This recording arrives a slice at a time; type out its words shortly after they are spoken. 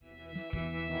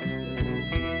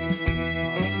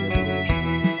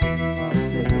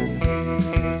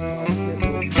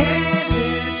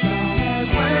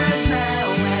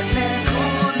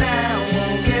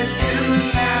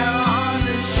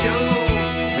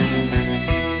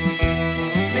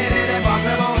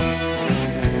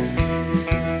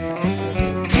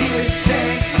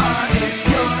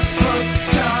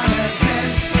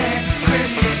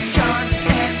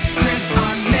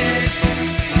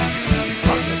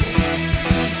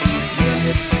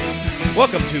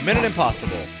Welcome to Minute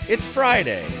Impossible. It's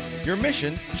Friday. Your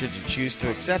mission, should you choose to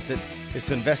accept it, is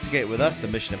to investigate with us the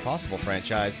Mission Impossible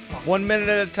franchise 1 minute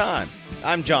at a time.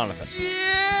 I'm Jonathan.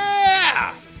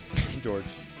 Yeah! I'm George.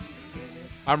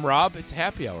 I'm Rob. It's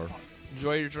happy hour.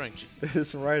 Enjoy your drinks.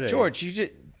 It's Friday. George, you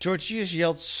just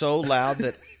yelled so loud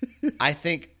that I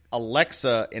think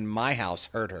Alexa in my house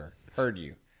heard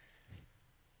you.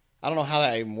 I don't know how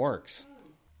that even works.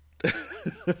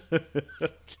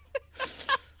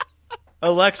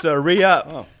 Alexa,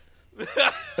 re-up. Oh.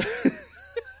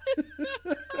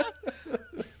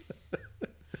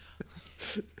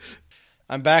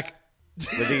 I'm back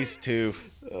with these two,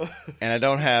 and I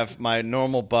don't have my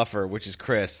normal buffer, which is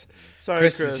Chris. Sorry,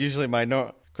 Chris Chris. is usually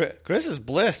my Chris is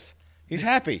bliss. He's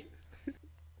happy.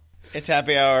 It's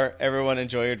happy hour. Everyone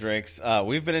enjoy your drinks.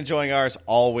 We've been enjoying ours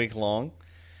all week long.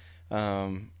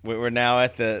 We're now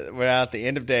at the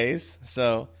end of days,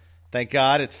 so thank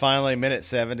God it's finally minute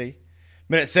 70.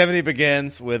 Minute 70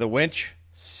 begins with a winch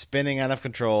spinning out of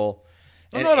control.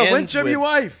 I'm not a winch, I'm your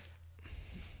wife.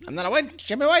 I'm not a winch,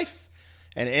 I'm your wife.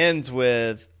 And ends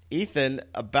with Ethan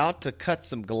about to cut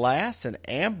some glass and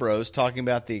Ambrose talking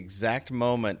about the exact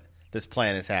moment this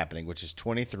plan is happening, which is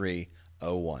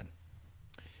 23:01.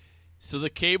 So the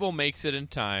cable makes it in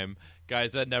time.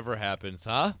 Guys, that never happens,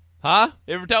 huh? Huh?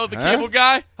 Ever dealt with the cable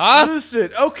guy? Huh?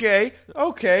 Listen, okay.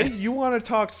 You want to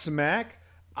talk smack?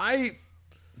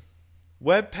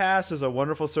 WebPass is a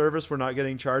wonderful service. We're not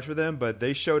getting charged for them, but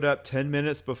they showed up 10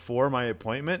 minutes before my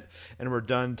appointment and were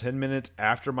done 10 minutes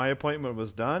after my appointment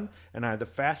was done. And I had the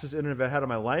fastest internet I've had in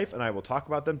my life, and I will talk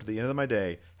about them to the end of my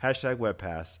day. Hashtag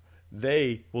WebPass.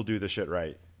 They will do the shit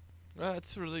right. Well,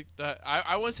 that's really...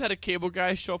 I once had a cable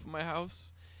guy show up at my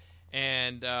house,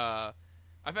 and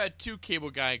I've had two cable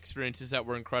guy experiences that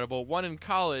were incredible. One in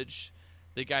college...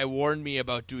 The guy warned me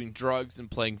about doing drugs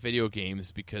and playing video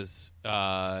games because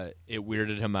it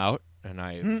weirded him out, and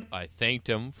I thanked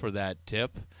him for that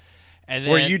tip. And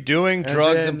then, were you doing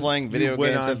drugs and playing video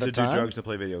games at the do time? drugs to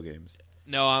play video games.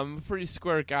 No, I'm a pretty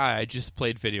square guy. I just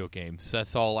played video games.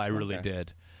 That's all I really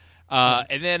did.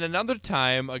 And then another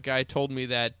time, a guy told me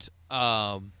that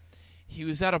he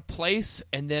was at a place,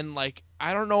 and then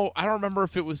I don't remember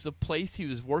if it was the place he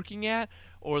was working at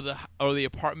or the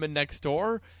apartment next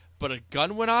door. But a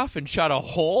gun went off and shot a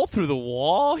hole through the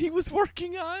wall he was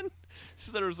working on.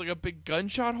 So there was a big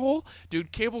gunshot hole.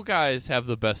 Dude, cable guys have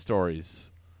the best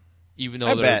stories, even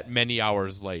though they're many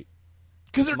hours late.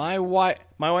 Because my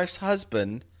wife's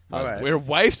husband. Your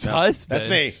wife's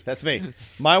husband. That's me.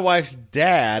 My wife's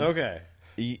dad. Okay.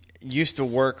 Used to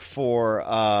work for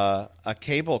a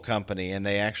cable company, and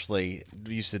they actually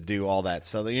used to do all that.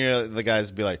 So the guys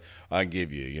would be like, "I can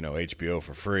give you, HBO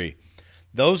for free."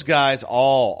 Those guys,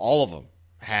 all of them,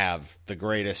 have the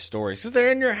greatest stories because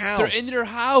they're in your house. They're in your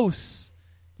house.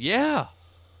 Yeah.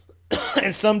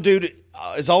 And some dude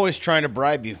is always trying to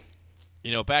bribe you.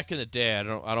 Back in the day, I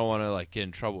don't want to get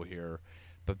in trouble here,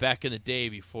 but back in the day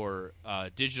before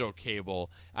digital cable,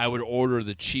 I would order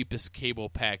the cheapest cable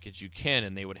package you can,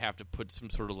 and they would have to put some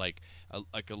sort of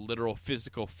a literal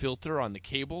physical filter on the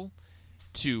cable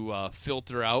to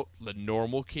filter out the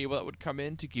normal cable that would come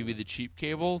in to give you the cheap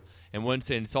cable. And once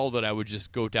they installed it, I would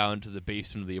just go down to the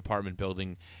basement of the apartment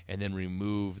building and then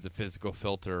remove the physical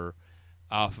filter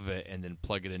off of it and then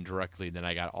plug it in directly. And then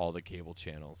I got all the cable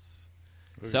channels.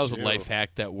 So that was a life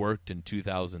hack that worked in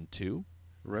 2002.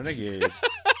 Renegade.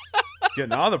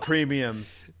 Getting all the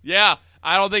premiums. Yeah,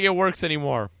 I don't think it works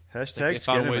anymore. Hashtag they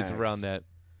found ways Skinemax. around that.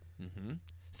 Mm-hmm.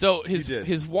 So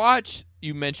his watch,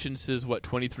 you mentioned, says what,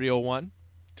 23:01?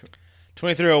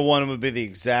 23:01 would be the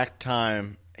exact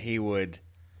time he would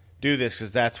do this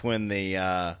because that's when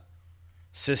the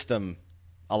system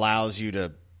allows you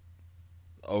to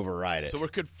override it. So we're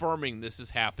confirming this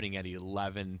is happening at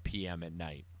 11 p.m. at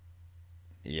night.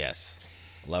 Yes,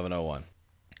 11:01.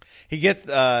 He gets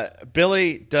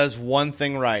Billy does one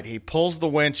thing right. He pulls the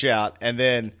winch out and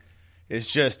then is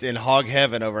just in hog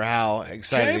heaven over how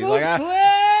excited he's like,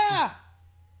 clear!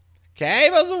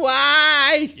 Cable's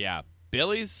away! Yeah,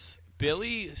 Billy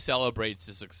celebrates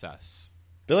his success.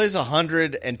 Billy's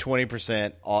 120%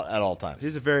 at all times.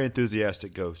 He's a very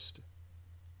enthusiastic ghost.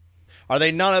 Are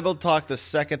they not able to talk the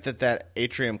second that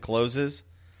atrium closes?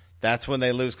 That's when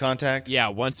they lose contact? Yeah,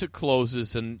 once it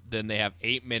closes, and then they have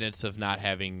 8 minutes of not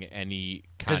having any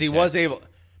contact. Because he was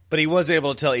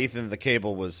able to tell Ethan that the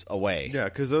cable was away. Yeah,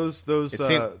 because those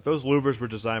louvers were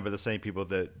designed by the same people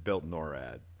that built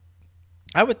NORAD.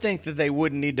 I would think that they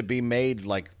wouldn't need to be made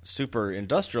super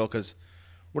industrial because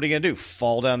what are you going to do?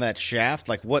 Fall down that shaft?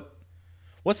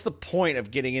 What's the point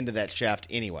of getting into that shaft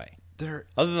anyway?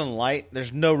 Other than light,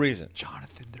 there's no reason.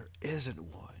 Jonathan, there isn't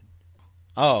one.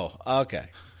 Oh, okay.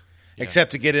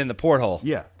 Except to get in the porthole.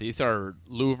 Yeah. These are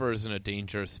louvers in a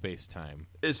dangerous space-time.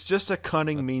 It's just a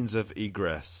cunning means of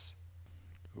egress.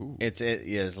 Ooh. There's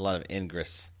a lot of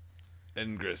ingress.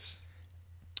 Ingress.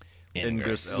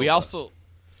 Ingress. We also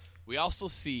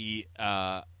see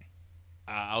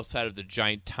outside of the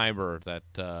giant timer that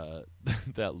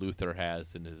that Luther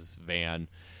has in his van.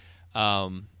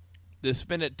 This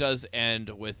minute does end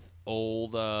with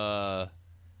old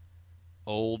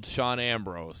Sean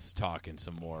Ambrose talking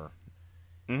some more.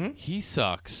 Mm-hmm. He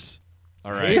sucks.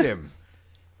 All I right. hate him.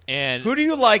 And Who do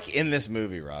you like in this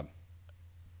movie, Rob?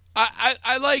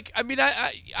 I like. I mean,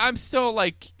 I'm still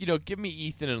like, give me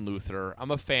Ethan and Luther. I'm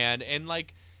a fan, and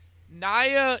like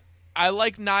Naya. I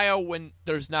like Naya when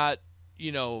there's not,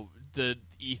 the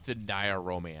Ethan Naya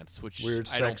romance, which Weird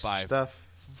I don't sex buy. stuff.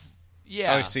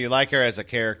 Yeah. Oh, so you like her as a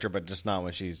character, but just not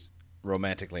when she's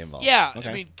romantically involved. Yeah. Okay.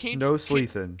 I mean, No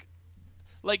Sleethan.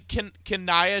 Can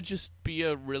Naya just be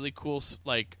a really cool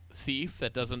thief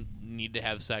that doesn't need to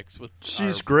have sex with?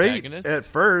 She's our great protagonist? at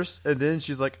first, and then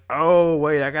she's like, "Oh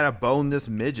wait, I gotta bone this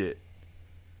midget."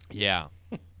 Yeah.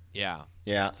 Yeah.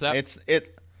 Yeah, So that-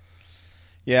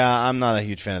 Yeah, I'm not a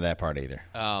huge fan of that part either.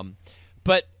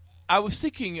 But I was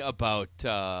thinking about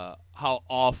how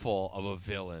awful of a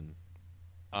villain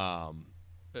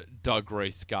Doug Gray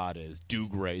Scott is.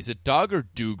 Doug Gray. Is it Doug or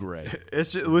Doug Gray?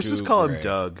 Let's just call him Gray.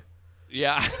 Doug.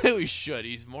 Yeah, we should.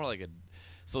 He's more like a...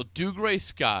 So Doug Gray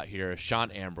Scott here, Sean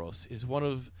Ambrose, is one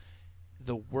of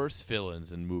the worst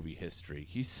villains in movie history.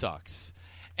 He sucks.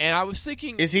 And I was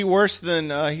thinking... Is he worse than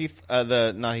not Heath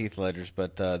Ledger's,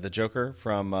 but the Joker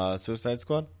from Suicide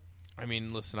Squad? I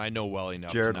mean, listen, I know well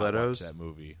enough Jared to not Leto's? watch that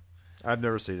movie. I've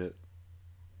never seen it.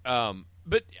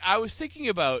 But I was thinking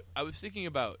about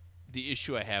the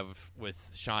issue I have with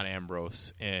Sean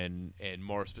Ambrose and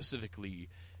more specifically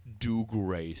Doug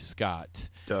Gray Scott.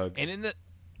 Doug. And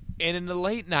in the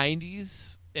late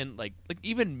 90s and like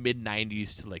even mid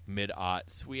 90s to like mid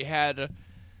aughts, we had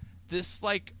this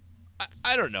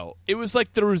I don't know. It was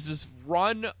like there was this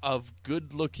run of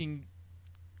good-looking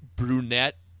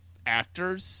brunette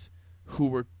actors who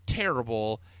were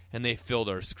terrible, and they filled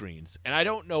our screens. And I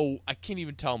don't know. I can't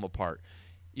even tell them apart.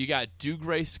 You got Doug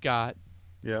Gray Scott.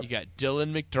 Yep. You got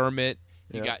Dylan McDermott.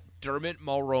 You Yep. got Dermot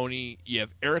Mulroney. You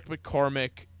have Eric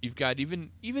McCormick. You've got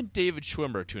even David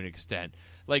Schwimmer to an extent.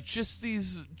 Like just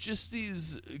these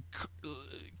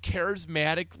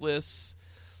charismatic lists,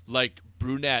 like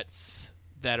brunettes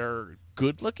that are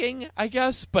good looking, I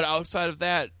guess, but outside of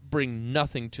that, bring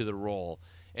nothing to the role.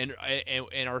 And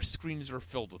our screens are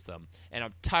filled with them. And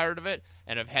I'm tired of it,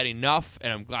 and I've had enough,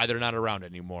 and I'm glad they're not around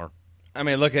anymore. I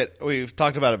mean, we've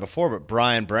talked about it before, but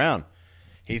Brian Brown,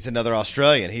 he's another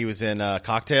Australian. He was in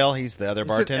Cocktail. He's the other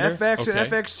bartender. He's in FX Okay. and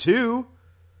FX2.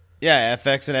 Yeah,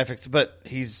 FX and FX, but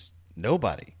he's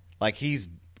nobody. Like he's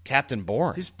Captain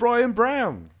Bourne, He's Brian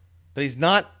Brown. but he's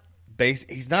not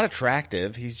He's not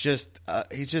attractive. He's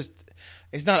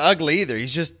not ugly either.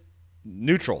 He's just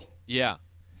neutral. Yeah.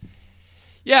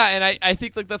 Yeah, and I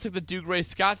think that's like the Doug Gray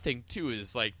Scott thing too.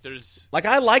 Is like there's Like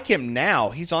I like him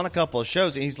now. He's on a couple of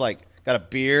shows and he's like got a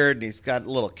beard and he's got a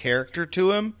little character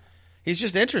to him. He's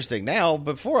just interesting now.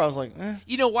 Before I was like,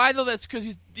 you know why though? That's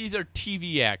because these are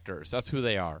TV actors. That's who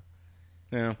they are.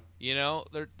 yeah. You know,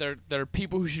 they're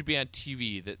people who should be on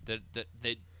TV that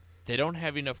they don't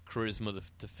have enough charisma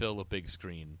to fill a big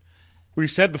screen. We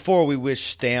said before we wish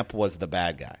Stamp was the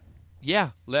bad guy. Yeah,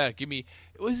 give me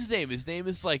what's his name? His name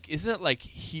is like, isn't it like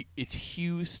it's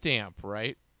Hugh Stamp,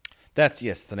 right? That's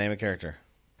the name of character.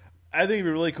 I think it'd be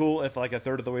really cool if, like, a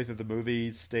third of the way through the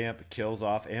movie, Stamp kills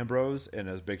off Ambrose in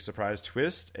a big surprise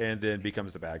twist and then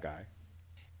becomes the bad guy.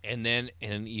 And then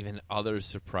in an even other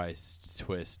surprise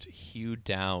twist, Hugh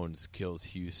Downs kills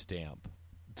Hugh Stamp.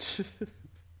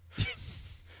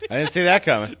 I didn't see that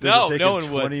coming. Does it take no him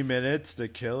one would. 20 minutes to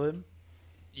kill him?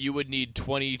 You would need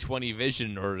 20/20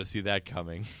 vision in order to see that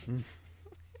coming.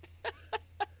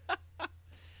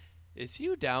 Is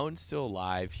Hugh Downs still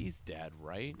alive? He's dead,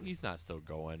 right? He's not still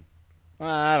going.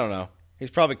 I don't know. He's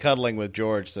probably cuddling with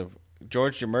George. So,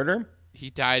 George, you murder him? He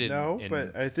died in... No, in-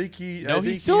 but I think he. No, I think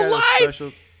he's he still had a alive!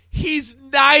 special- He's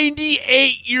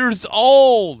 98 years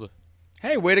old!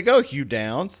 Hey, way to go, Hugh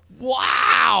Downs.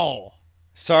 Wow!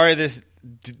 Sorry, this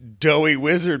doughy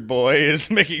wizard boy is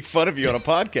making fun of you on a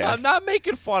podcast. I'm not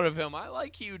making fun of him. I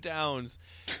like Hugh Downs.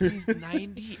 He's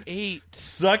 98.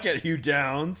 Suck it, Hugh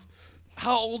Downs.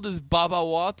 How old is Baba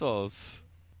Watos?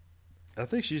 I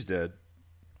think she's dead.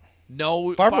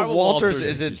 No, Barbara Walters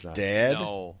she's isn't not. dead.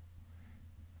 No.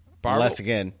 Unless,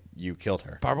 again, you killed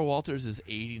her. Barbara Walters is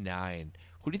 89.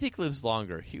 Who do you think lives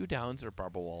longer, Hugh Downs or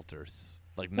Barbara Walters?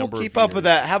 Like We'll number. keep of up with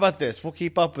years. that. How about this? We'll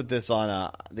keep up with this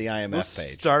on the IMF Let's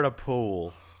page. start a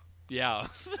pool. Yeah.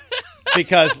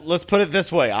 Because let's put it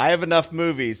this way: I have enough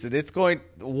movies that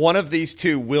one of these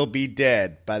two will be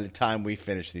dead by the time we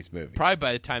finish these movies. Probably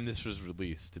by the time this was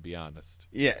released, to be honest.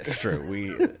 Yeah, it's true. We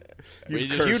Hugh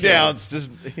just- Downs does.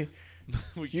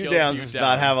 we Hugh killed Downs Hugh does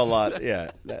not have a Downs. lot.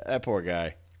 Yeah, that poor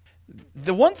guy.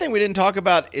 The one thing we didn't talk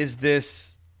about is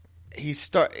this: he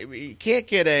can't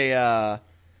get a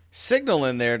signal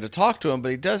in there to talk to him,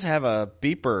 but he does have a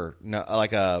beeper,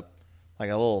 like a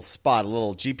little spot, a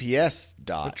little GPS A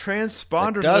dot.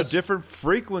 transponder It does- is a different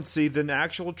frequency than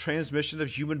actual transmission of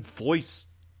human voice,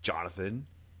 Jonathan.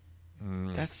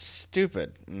 That's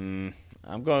stupid.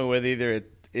 I'm going with either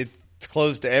it's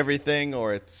closed to everything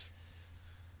or it's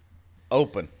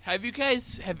open. Have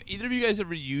either of you guys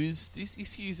ever used these? You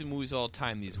see these in movies all the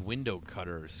time. These window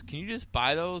cutters. Can you just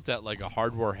buy those at like a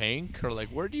Hardware Hank, or like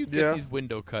where do you get Yeah. these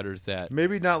window cutters at?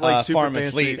 Maybe not like super Farm fancy.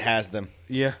 and Fleet has them.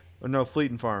 Yeah. Or no,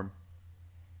 Fleet and Farm.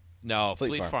 No, Fleet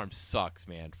Fleet Farm. Farm sucks,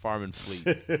 man. Farm and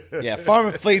Fleet. Yeah, Farm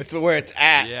and Fleet's where it's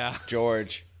at. Yeah.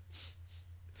 George.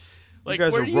 Like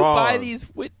guys where are do you buy wrong. these?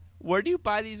 Where do you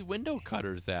buy these window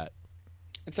cutters at?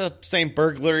 It's the same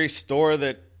burglary store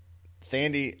that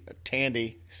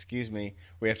Tandy, excuse me,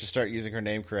 we have to start using her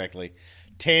name correctly.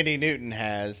 Tandy Newton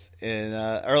has in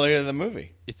earlier in the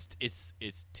movie.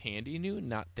 It's Tandy Newton,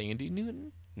 not Thandy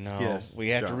Newton. No, Yes, we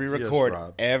have to John. re-record Yes,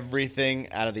 Rob.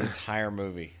 everything out of the entire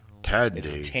movie. Tandy.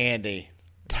 It's Tandy.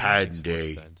 Makes more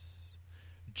sense.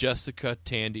 Jessica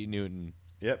Tandy Newton.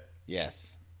 Yep.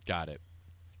 Yes, Got it.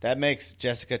 that makes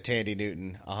Jessica Tandy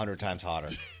Newton 100 times hotter.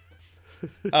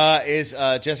 Is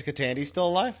Jessica Tandy still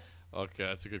alive? Okay,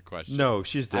 that's a good question. No,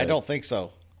 she's dead. I don't think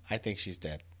so. I think she's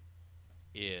dead.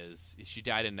 She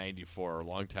died in '94, a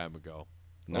long time ago.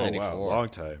 Oh, 94. wow, long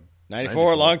time.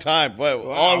 94, long time. Wait,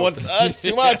 all at once. It's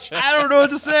too much. I don't know what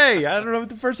to say. I don't know what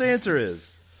the first answer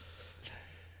is.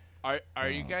 Are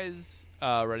you guys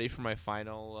ready for my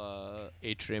final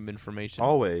Atrium information?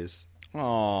 Always.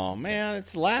 Oh, man.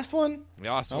 It's the last one? The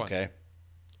last one. Okay.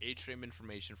 Atrium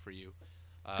information for you.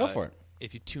 Go for it.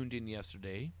 If you tuned in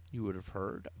yesterday, you would have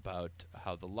heard about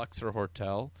how the Luxor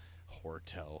Hotel.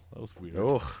 That was weird.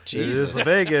 Ugh. Jesus. It is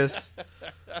Vegas.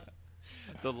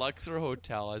 The Luxor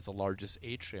Hotel has the largest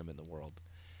atrium in the world,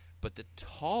 but the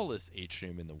tallest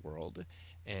atrium in the world,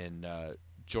 and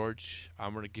George,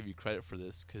 I'm going to give you credit for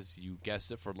this because you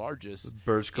guessed it for largest.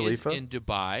 Burj Khalifa? Is in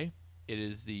Dubai. It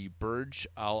is the Burj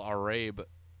Al Arab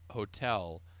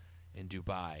Hotel in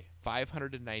Dubai,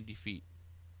 590 feet.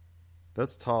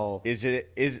 That's tall. Is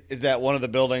that one of the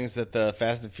buildings that the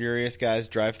Fast and Furious guys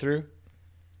drive through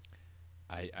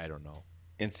I don't know.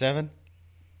 in 7?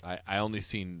 I only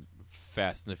seen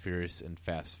Fast and the Furious and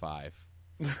Fast 5.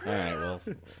 All right, well.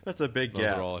 That's a big Those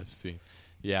gap. are all I've seen.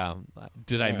 Yeah.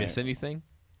 Did I All miss right. anything?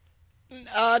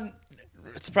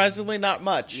 Surprisingly, not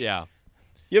much. Yeah.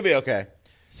 You'll be okay.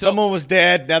 So- Someone was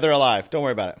dead. Now they're alive. Don't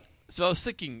worry about it. So I was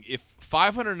thinking, if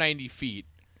 590 feet,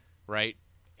 right,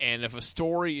 and if a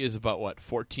story is about,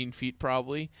 14 feet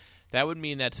probably, that would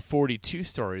mean that's 42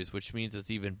 stories, which means it's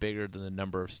even bigger than the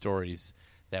number of stories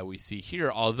that we see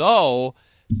here, although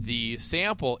the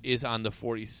sample is on the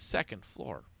 42nd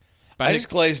floor. But I just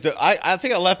glazed. I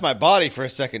think I left my body for a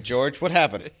second, George. What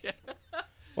happened?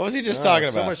 What was he just talking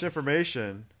So about? much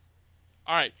information.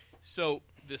 All right, so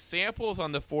the sample is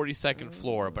on the 42nd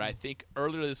floor, but I think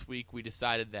earlier this week we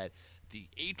decided that the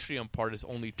atrium part is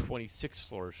only 26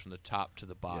 floors from the top to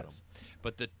the bottom. Yes.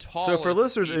 But the So tallest for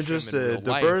listeners atrium in real interested,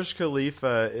 the life- Burj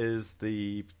Khalifa is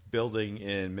the building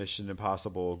in Mission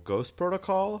Impossible Ghost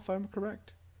Protocol, if I'm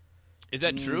correct. Is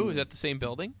that true? Is that the same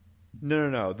building?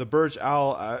 No. The Burj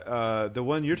Al, the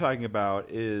one you're talking about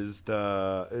is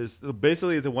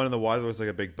basically the one in the water that looks like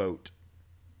a big boat.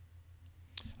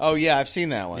 Oh yeah, I've seen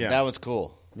that one. Yeah. That was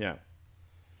cool. Yeah.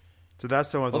 So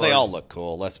that's the one. with Well, the they all largest- look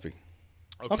cool. Let's be.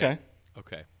 Okay.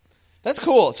 That's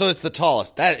cool. So it's the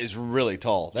tallest. That is really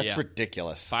tall. That's Yeah.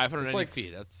 ridiculous. 590 It's like-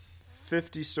 feet. That's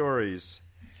 50 stories.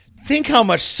 Think how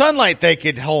much sunlight they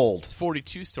could hold. it's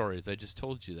 42 stories. I just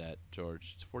told you that,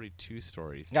 George. It's 42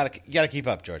 stories. You gotta keep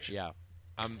up, George. Yeah.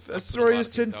 I'm A putting story lot is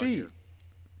of 10 things out feet. here.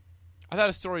 I thought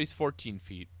a story is 14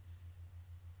 feet.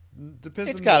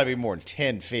 Depends. It's on got to be more than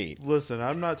 10 feet. Listen,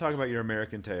 I'm not talking about your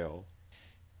American Tail.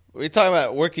 We're talking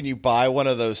about where can you buy one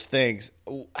of those things.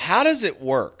 How does it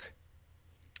work?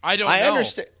 I don't I know.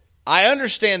 understand. I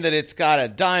understand that it's got a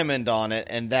diamond on it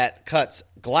and that cuts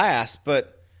glass,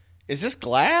 but is this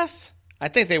glass? I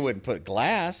think they wouldn't put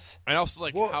glass. And also,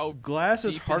 like, Well, how glass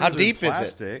is deep harder How than deep is it?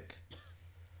 plastic.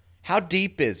 How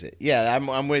deep is it? Yeah,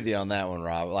 I'm with you on that one,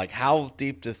 Rob. Like, how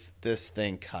deep does this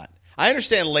thing cut? I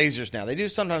understand lasers now. They do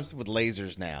sometimes with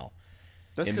lasers now.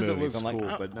 That's in because it movies. looks I'm like,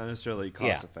 cool, oh. but not necessarily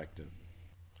cost effective.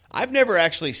 I've never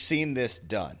actually seen this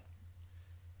done.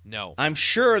 No. I'm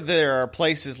sure there are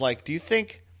places like. Do you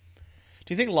think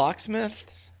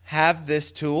locksmiths have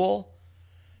this tool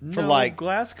for No, like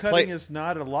glass cutting is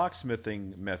not a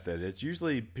locksmithing method. It's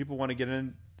usually people want to get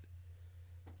in.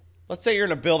 Let's say you're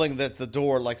in a building that the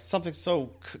door, like something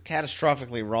so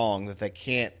catastrophically wrong that they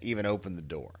can't even open the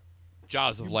door.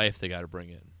 Jaws of life they got to bring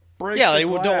in. Break Yeah, the they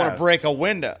don't want glass. to break a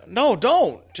window. No,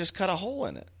 don't. Just cut a hole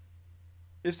in it.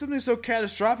 If something's so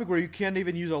catastrophic where you can't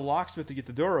even use a locksmith to get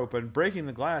the door open, breaking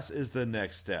the glass is the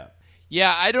next step.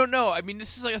 Yeah, I don't know. I mean,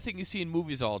 this is like a thing you see in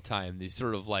movies all the time. These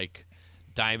sort of like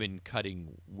diamond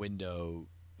cutting window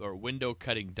or window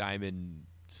cutting diamond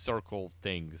circle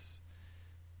things.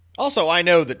 Also, I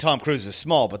know that Tom Cruise is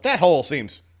small, but that hole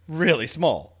seems really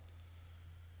small.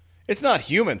 It's not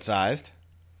human-sized.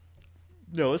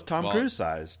 No, it's Tom Well- Cruise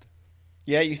sized.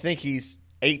 Yeah, you think he's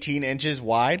 18 inches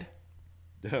wide?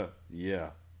 Yeah.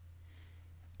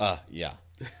 Yeah.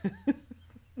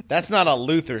 That's not a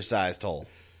Luther-sized hole.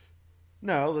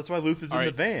 No, that's why Luther's All in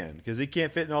the right. van, because he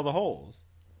can't fit in all the holes.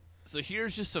 So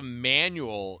here's just a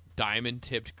manual diamond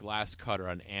tipped glass cutter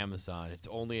on Amazon. It's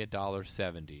only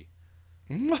 $1.70.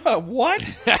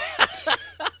 What?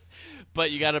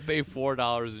 But you got to pay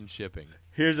 $4 in shipping.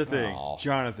 Here's the thing, Oh.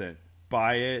 Jonathan,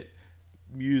 buy it,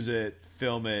 use it,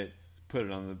 film it, put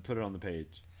it on the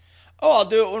page. Oh, I'll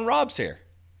do it when Rob's here.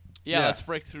 Yeah, Yes. let's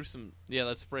break through some. Yeah,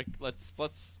 let's break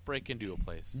into a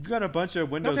place. You've got a bunch of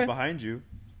windows Okay. behind you.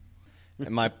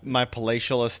 In my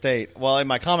palatial estate. Well, in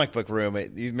my comic book room,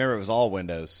 you remember it was all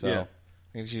windows, so Yeah.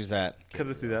 I can just use that. Cut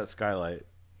it through that skylight.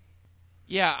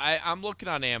 Yeah, I'm looking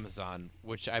on Amazon,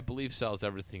 which I believe sells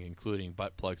everything, including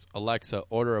butt plugs. Alexa,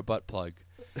 order a butt plug.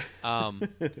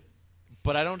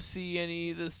 But I don't see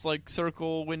any of this like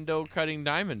circle window cutting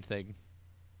diamond thing.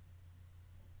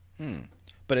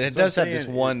 But it That's what does I'm have this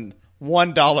saying.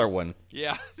 $1 one.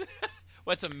 Yeah,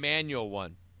 what's a manual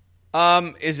one?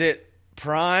 Is it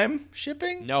Prime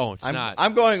shipping? No, it's not.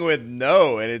 I'm going with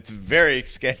no, and it's very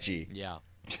sketchy. Yeah,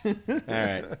 All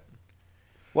right.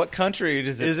 What country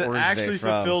does it Is it originate actually from?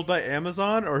 fulfilled by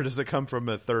Amazon, or does it come from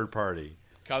a third party?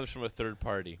 comes from a third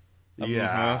party.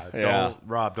 Yeah, yeah.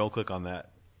 Rob, don't click on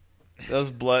that. Those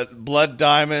blood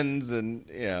diamonds, and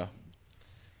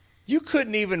you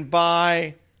couldn't even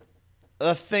buy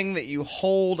a thing that you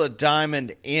hold a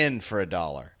diamond in for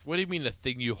 $1. What do you mean the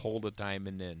thing you hold a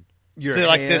diamond in? Your They're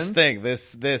like this hand? thing,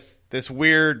 this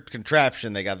weird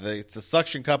contraption they got. It's a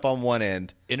suction cup on one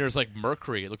end. And there's like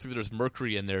mercury. It looks like there's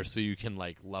mercury in there, so you can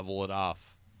like level it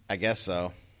off. I guess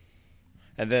so.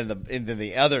 And then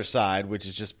the other side, which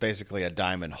is just basically a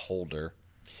diamond holder.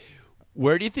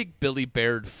 Where do you think Billy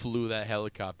Baird flew that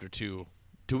helicopter to?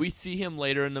 Do we see him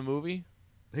later in the movie?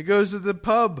 He goes to the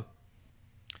pub.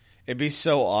 It'd be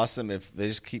so awesome if they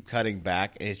just keep cutting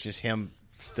back and it's just him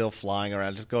still flying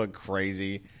around, just going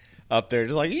crazy up there,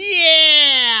 just like,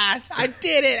 yeah, I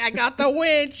did it, I got the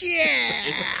winch, yeah.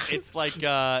 It's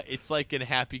like in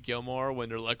Happy Gilmore when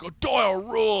they're like, "Oh, Doyle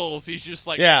rules." He's just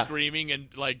like Yeah. screaming and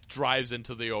like drives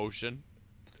into the ocean.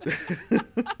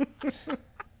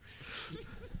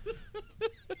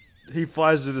 He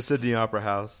flies to the Sydney Opera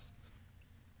House.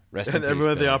 Rest in And peace,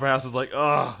 everyone at the Billy. Opera House is like,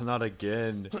 oh, not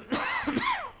again.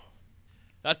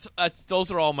 That's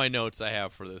those are all my notes I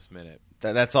have for this minute.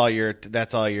 That's all your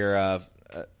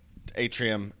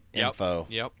atrium Yep, info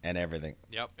yep. and everything.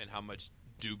 Yep, and how much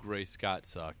Dougray Scott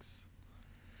sucks.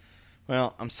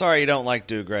 Well, I'm sorry you don't like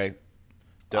Dougray.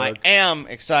 Doug. I am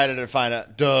excited to find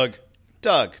out Doug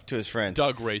to his friends.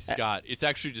 Doug Ray Scott. It's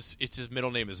actually just his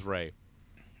middle name is Ray.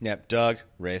 Yep, Doug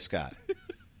Ray Scott.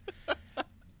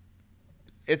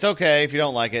 It's okay if you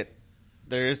don't like it.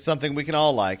 There is something we can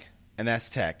all like, and that's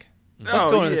tech. Let's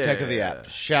Oh, go into the tech of the yeah. app,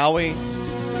 shall we?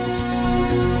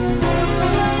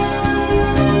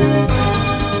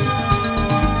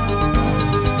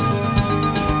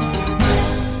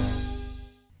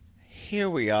 Here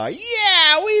we are.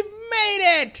 Yeah, we've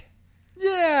made it!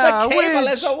 Yeah, The cable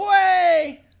winch. is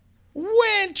away!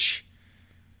 Winch!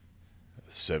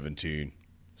 17,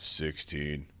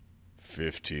 16,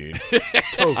 15.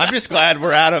 I'm just glad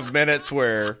we're out of minutes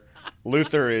where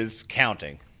Luther is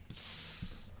counting.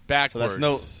 Backwards.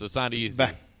 no- So it's not easy.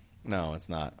 No, it's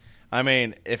not. I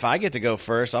mean, if I get to go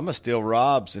first, I'm going to steal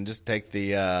Rob's and just take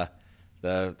the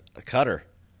cutter.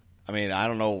 I mean, I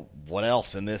don't know what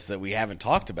else in this that we haven't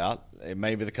talked about. It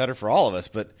may be the cutter for all of us,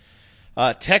 but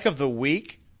tech of the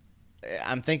week,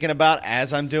 I'm thinking about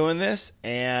as I'm doing this,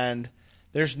 and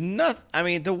there's nothing. I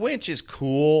mean, the winch is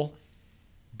cool,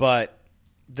 but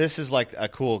this is like a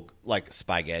cool like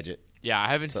spy gadget. Yeah, I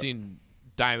haven't seen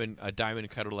a diamond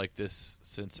cutter like this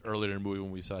since earlier in the movie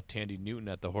when we saw Tandy Newton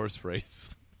at the horse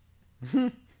race.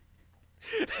 Wow,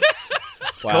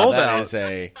 cold that out.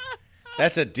 is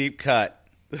that's a deep cut.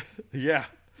 Yeah.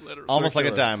 Literally. Almost like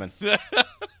a diamond.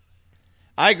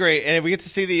 I agree, and we get to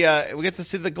see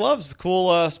the gloves. The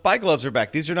cool spy gloves are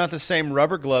back. These are not the same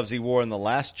rubber gloves he wore in the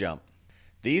last jump.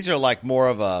 These are like more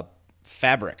of a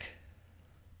fabric.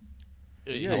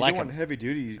 Yeah, I like you want 'em.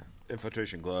 heavy-duty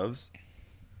infiltration gloves.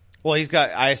 Well, he's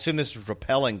got. I assume this is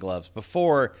repelling gloves.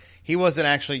 Before, he wasn't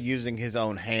actually using his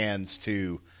own hands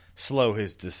to slow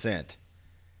his descent.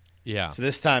 Yeah. So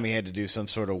this time he had to do some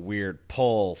sort of weird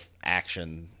pull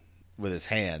action with his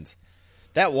hands.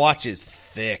 That watch is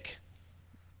thick.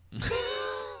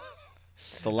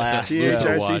 The last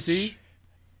THICC?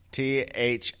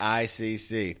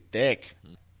 THICC, thick.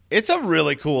 It's a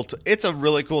really cool. It's a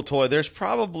really cool toy. There's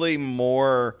probably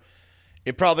more.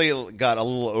 It probably got a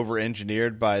little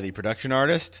over-engineered by the production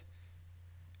artist.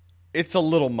 It's a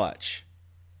little much.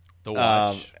 The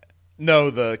watch. No,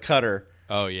 the cutter.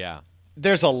 Oh, yeah.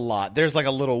 There's a lot. There's like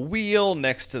a little wheel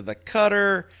next to the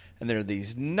cutter, and there are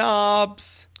these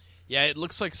knobs. Yeah, it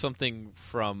looks like something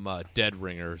from Dead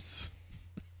Ringers.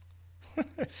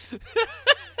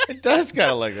 It does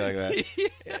kind of look like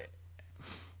that.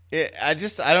 I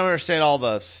don't understand all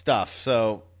the stuff.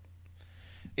 So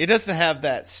it doesn't have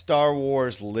that Star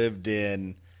Wars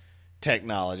lived-in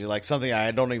technology, like something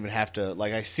I don't even have to,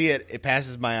 like I see it, it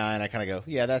passes my eye, and I kind of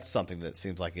go, yeah, that's something that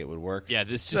seems like it would work. Yeah,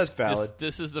 this That's valid.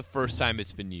 This is the first time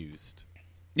it's been used.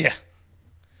 Yeah.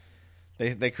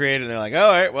 They create it, and they're like,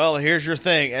 all right, well, here's your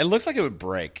thing. And it looks like it would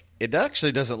break. It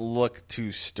actually doesn't look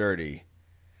too sturdy.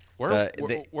 Where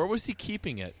was he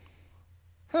keeping it?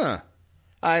 Huh.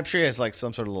 I'm sure he has like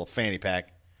some sort of little fanny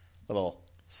pack. Little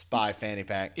spy fanny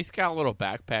pack. He's got a little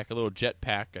backpack, a little jet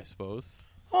pack, I suppose.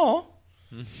 Oh.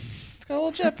 It's got a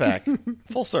little jetpack.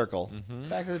 Full circle.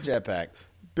 Back to the jetpack.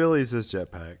 Billy's his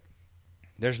jetpack.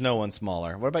 There's no one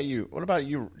smaller. What about you? What about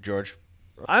you, George?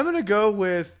 I'm going to go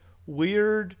with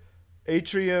weird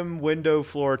atrium window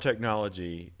floor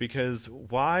technology, because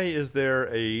why is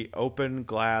there a open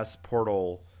glass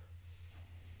portal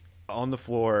on the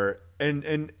floor?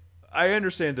 And I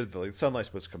understand that the sunlight's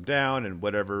supposed to come down and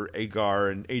whatever, agar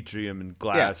and atrium and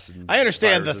glass. Yeah. And I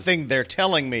understand the viruses. thing they're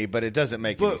telling me, but it doesn't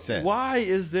make any But sense. why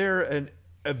is there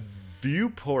a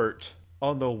viewport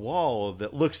on the wall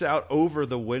that looks out over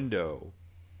the window?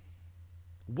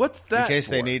 What's that In case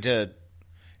for? they need to...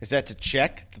 Is that to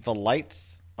check that the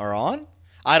lights are on?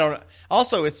 I don't know.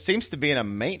 Also, it seems to be in a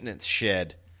maintenance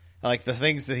shed. Like, the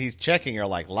things that he's checking are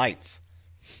like lights.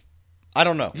 I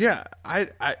don't know. Yeah,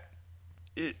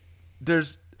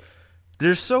 there's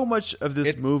so much of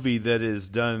this movie that is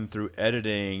done through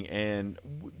editing, and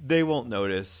they won't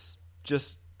notice.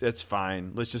 Just it's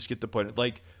fine. Let's just get the point.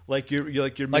 Like you're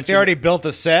Like, they already built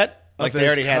the set? Like, of they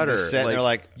already his had the cutter. set, and they're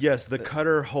like... yes, the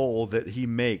cutter hole that he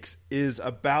makes is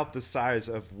about the size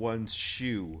of one's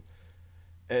shoe,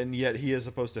 and yet he is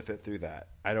supposed to fit through that.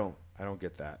 I don't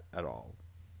get that at all.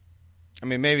 I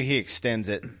mean, maybe he extends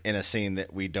it in a scene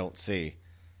that we don't see.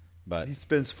 But He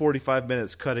spends 45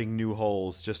 minutes cutting new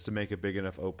holes just to make a big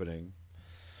enough opening.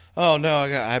 oh no,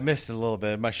 I missed it a little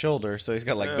bit. My shoulder, so he's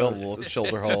got like built a little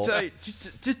shoulder hole.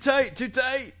 Too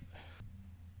tight.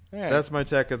 Yeah. That's my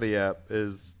tech of the app,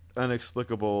 is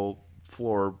inexplicable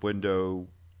floor, window,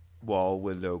 wall,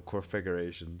 window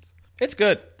configurations. It's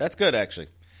good. That's good, actually.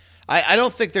 I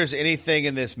don't think there's anything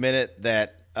in this minute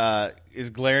that is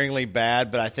glaringly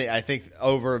bad, but I think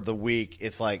over the week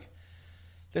it's like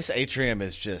this atrium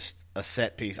is just a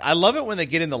set piece. I love it when they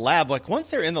get in the lab. Like, once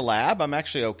they're in the lab, I'm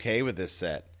actually okay with this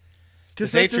set.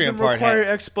 Because This that atrium doesn't part require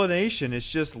explanation.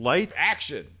 It's just light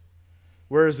action.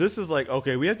 Whereas this is like,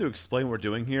 okay, we have to explain what we're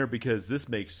doing here because this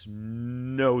makes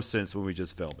no sense when we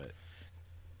just film it.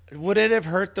 Would it have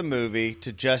hurt the movie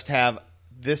to just have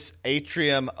this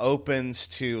atrium opens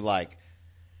to like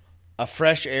a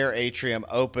fresh air atrium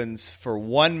opens for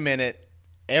 1 minute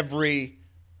every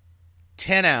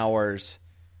 10 hours,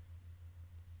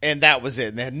 and that was it?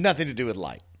 And it had nothing to do with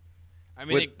light. I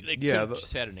mean, they could have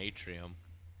just had an atrium.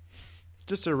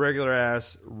 Just a regular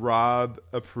ass Rob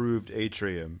approved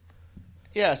atrium.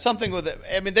 Yeah, something with it.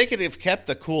 I mean, they could have kept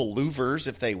the cool louvers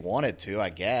if they wanted to, I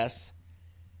guess.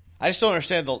 I just don't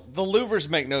understand. The louvers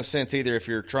make no sense either if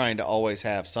you're trying to always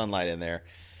have sunlight in there.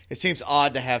 It seems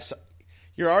odd to have...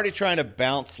 You're already trying to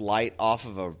bounce light off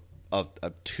of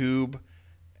a tube,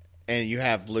 and you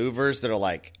have louvers that are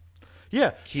like...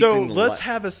 Yeah, so keeping the let's light-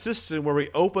 have a system where we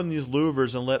open these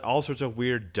louvers and let all sorts of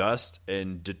weird dust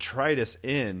and detritus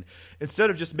in, instead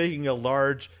of just making a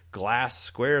large glass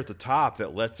square at the top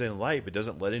that lets in light but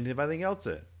doesn't let anything else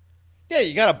in. Yeah,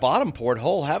 you got a bottom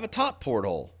porthole. Have a top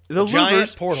porthole. The giant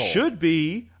louvers porthole. should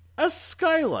be a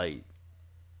skylight.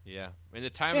 Yeah. In the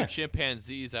time Yeah. of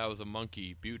chimpanzees, I was a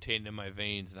monkey, butane in my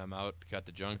veins, and I'm out to cut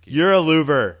the junkie. You're a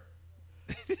louver.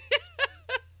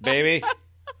 Baby.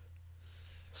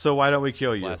 So why don't we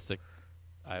kill you? Plastic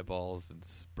eyeballs and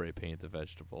spray paint the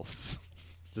vegetables.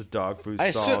 The dog food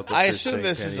I stall. assume, with the I fish assume tank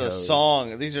this is a pantyhose.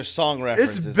 song. These are song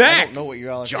references. I back, don't know what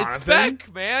you're all John. It's Jonathan?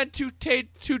 Beck, man. Two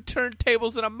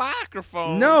turntables and a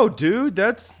microphone. No, dude,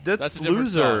 that's a different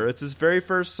Loser. song. It's his very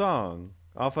first song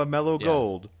off of Mellow Yes.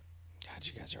 Gold. God,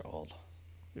 you guys are old.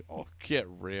 Oh, get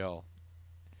real.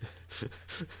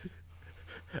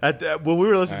 When we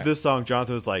were listening All to this song,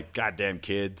 Jonathan was like, "Goddamn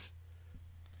kids."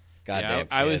 Goddamn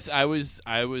I kids.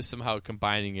 was somehow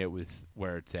combining it with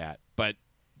where it's at. But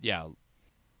yeah,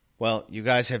 Well, you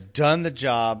guys have done the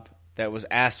job that was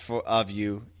asked for of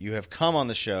you. You have come on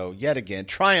the show yet again,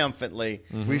 triumphantly.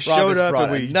 We Rob showed has up brought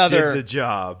and we another. did the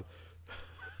job.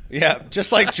 Yeah,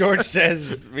 just like George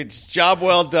says, it's job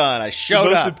well done. I The showed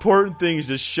most up. important thing is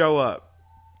just show up.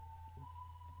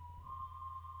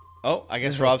 Oh, I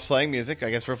guess Rob's playing music.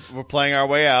 I guess we're playing our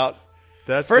way out.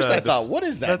 That's First I thought, what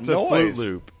is that that's noise? a flute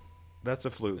loop. That's a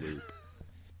flute loop.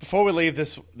 Before we leave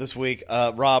this week,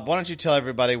 Rob, why don't you tell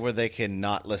everybody where they can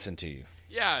not listen to you?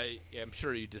 yeah, I'm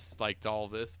sure you disliked all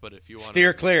this, but if you want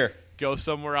Steer to clear. go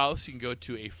somewhere else, you can go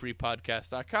to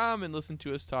afreepodcast.com and listen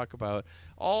to us talk about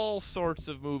all sorts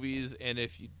of movies. And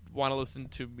if you want to listen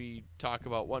to me talk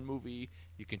about one movie,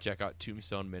 you can check out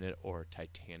Tombstone Minute or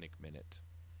Titanic Minute.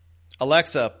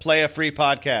 Alexa, play a free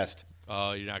podcast.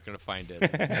 Oh, you're not going to find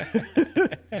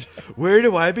it. Where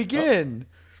do I begin?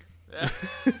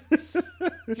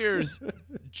 Here's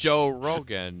Joe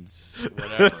Rogan's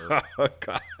whatever. Oh,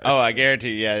 God. Oh, I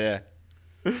guarantee you. Yeah.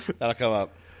 That'll come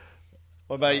up.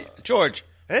 What about you? George?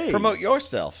 Hey. Promote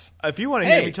yourself. If you want to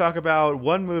hear Hey. me talk about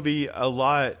one movie a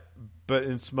lot, but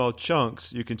in small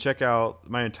chunks, you can check out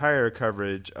my entire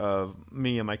coverage of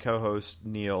me and my co-host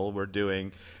Neil. We're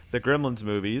doing the Gremlins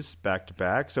movies back to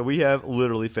back, so we have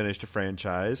literally finished a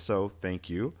franchise. So thank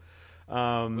you.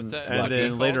 What's that? And What's it then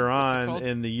called? later What's it on called?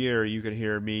 in the year, you can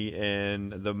hear me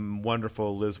and the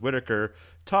wonderful Liz Whitaker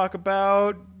talk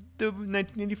about the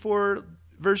 1984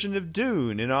 version of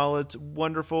Dune in all its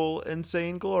wonderful,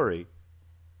 insane glory.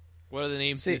 What are the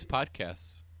names See- of these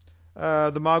podcasts?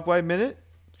 The Mogwai Minute,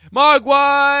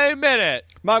 Mogwai Minute.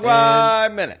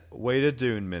 Mogwai Minute. Way to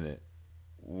Dune Minute,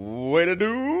 Way to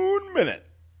Dune Minute.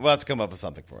 We'll have to come up with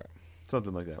something for it.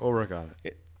 something like that. We'll work on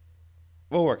it.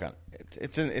 We'll work on it.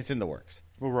 It's in the works.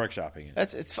 We're workshopping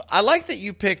it. I like that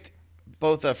you picked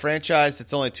both a franchise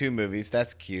that's only 2 movies.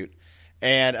 That's cute,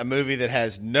 and a movie that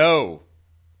has no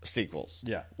sequels.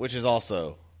 Yeah. which is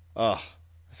also that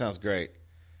sounds great.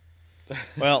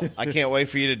 Well, I can't wait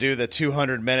for you to do the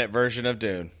 200-minute version of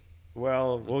Dune.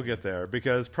 Well, we'll get there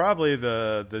because probably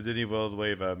the Denis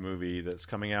Villeneuve movie that's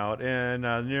coming out in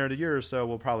near a year or so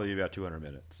will probably be about 200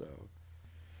 minutes. So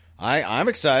I'm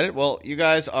excited. Well, you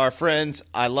guys are friends.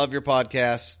 I love your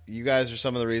podcast. You guys are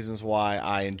some of the reasons why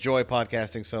I enjoy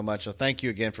podcasting so much. So thank you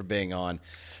again for being on.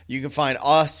 You can find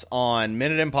us on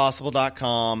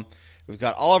MinuteImpossible.com. We've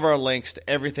got all of our links to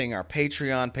everything. Our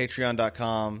Patreon,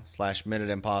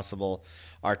 patreon.com/MinuteImpossible.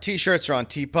 Our T-shirts are on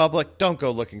TeePublic. Don't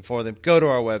go looking for them. Go to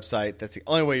our website. That's the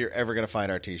only way you're ever going to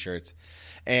find our T-shirts.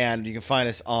 And you can find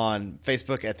us on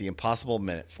Facebook at The Impossible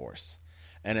Minute Force.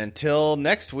 And until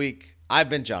next week, I've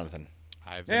been Jonathan.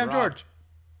 I've hey, been I'm Rob. George.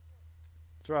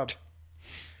 It's Rob.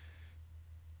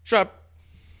 Shrub.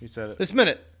 He said it. This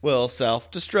minute will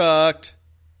self-destruct.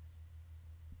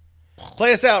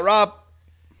 Play us out, Rob.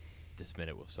 This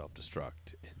minute will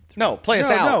self-destruct. In 3. No, play us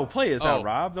No, out. no, play us Oh. out,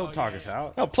 Rob. Don't Oh, talk yeah, us yeah.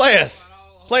 out. No, play us.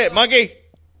 Play it, monkey.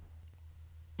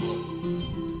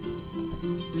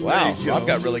 Wow, you go. Rob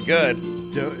got really good.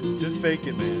 Just fake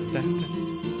it, man.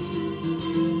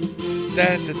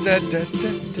 Da, da, da, da, da,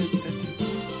 da, da.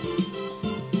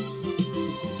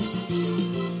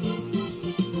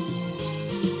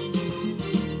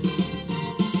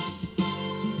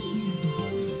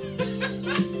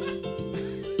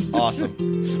 Awesome.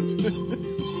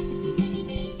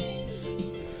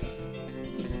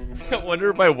 I wonder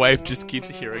if my wife just keeps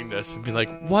hearing this and be like,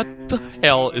 what the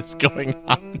hell is going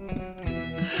on?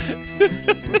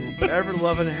 Whatever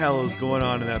love and hell is going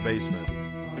on in that basement.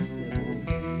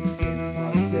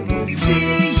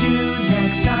 See